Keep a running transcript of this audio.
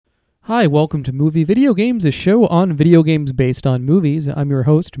Hi, welcome to Movie Video Games, a show on video games based on movies. I'm your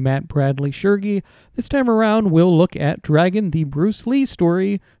host, Matt Bradley-Tschirgi. This time around, we'll look at Dragon, the Bruce Lee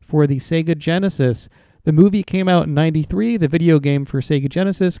story for the Sega Genesis. The movie came out in '93. The video game for Sega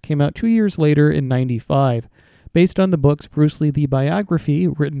Genesis came out 2 years later in '95. Based on the books Bruce Lee, the Biography,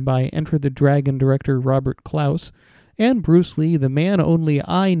 written by Enter the Dragon director Robert Clouse, and Bruce Lee, the Man Only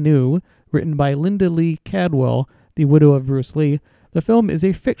I Knew, written by Linda Lee Cadwell, the widow of Bruce Lee, the film is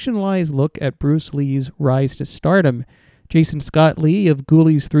a fictionalized look at Bruce Lee's rise to stardom. Jason Scott Lee of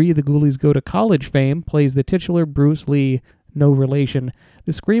Ghoulies 3, The Ghoulies Go To College fame, plays the titular Bruce Lee, no relation.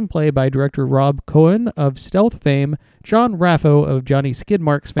 The screenplay by director Rob Cohen of Stealth fame, John Raffo of Johnny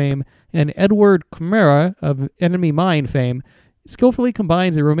Skidmarks fame, and Edward Khmara of Enemy Mine fame skillfully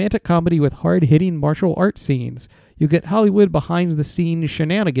combines a romantic comedy with hard-hitting martial arts scenes. You get Hollywood behind-the-scenes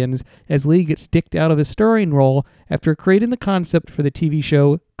shenanigans as Lee gets dicked out of his starring role after creating the concept for the TV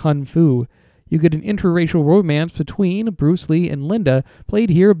show Kung Fu. You get an interracial romance between Bruce Lee and Linda,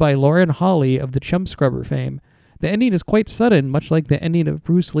 played here by Lauren Holly of the Chumscrubber fame. The ending is quite sudden, much like the ending of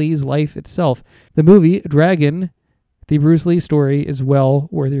Bruce Lee's life itself. The movie, Dragon, the Bruce Lee story, is well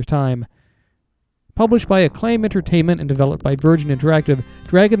worth your time. Published by Acclaim Entertainment and developed by Virgin Interactive,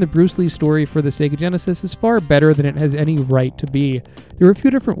 Dragon the Bruce Lee story for the Sega Genesis is far better than it has any right to be. There are a few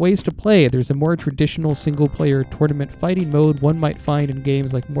different ways to play. There's a more traditional single-player tournament fighting mode one might find in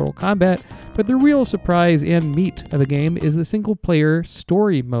games like Mortal Kombat, but the real surprise and meat of the game is the single-player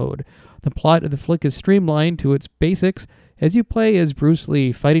story mode. The plot of the flick is streamlined to its basics as you play as Bruce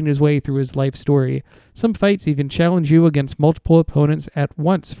Lee fighting his way through his life story. Some fights even challenge you against multiple opponents at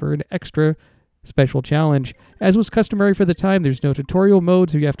once for an extra special challenge. As was customary for the time, there's no tutorial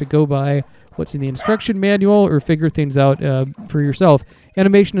mode, so you have to go by what's in the instruction manual or figure things out for yourself.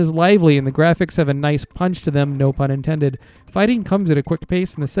 Animation is lively, and the graphics have a nice punch to them, no pun intended. Fighting comes at a quick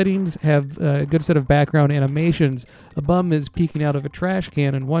pace, and the settings have a good set of background animations. A bum is peeking out of a trash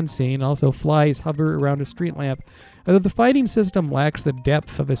can in one scene, also flies hover around a street lamp. Although the fighting system lacks the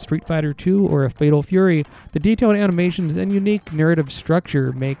depth of a Street Fighter II or a Fatal Fury, the detailed animations and unique narrative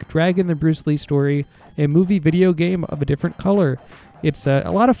structure make Dragon the Bruce Lee story a movie video game of a different color. It's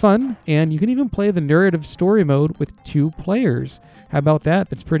a lot of fun, and you can even play the narrative story mode with 2 players. How about that?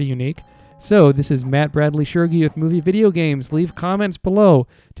 That's pretty unique. So, this is Matt Bradley-Tschirgi with Movie Video Games. Leave comments below.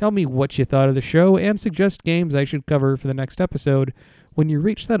 Tell me what you thought of the show, and suggest games I should cover for the next episode. When you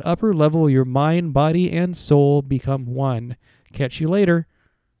reach that upper level, your mind, body, and soul become one. Catch you later.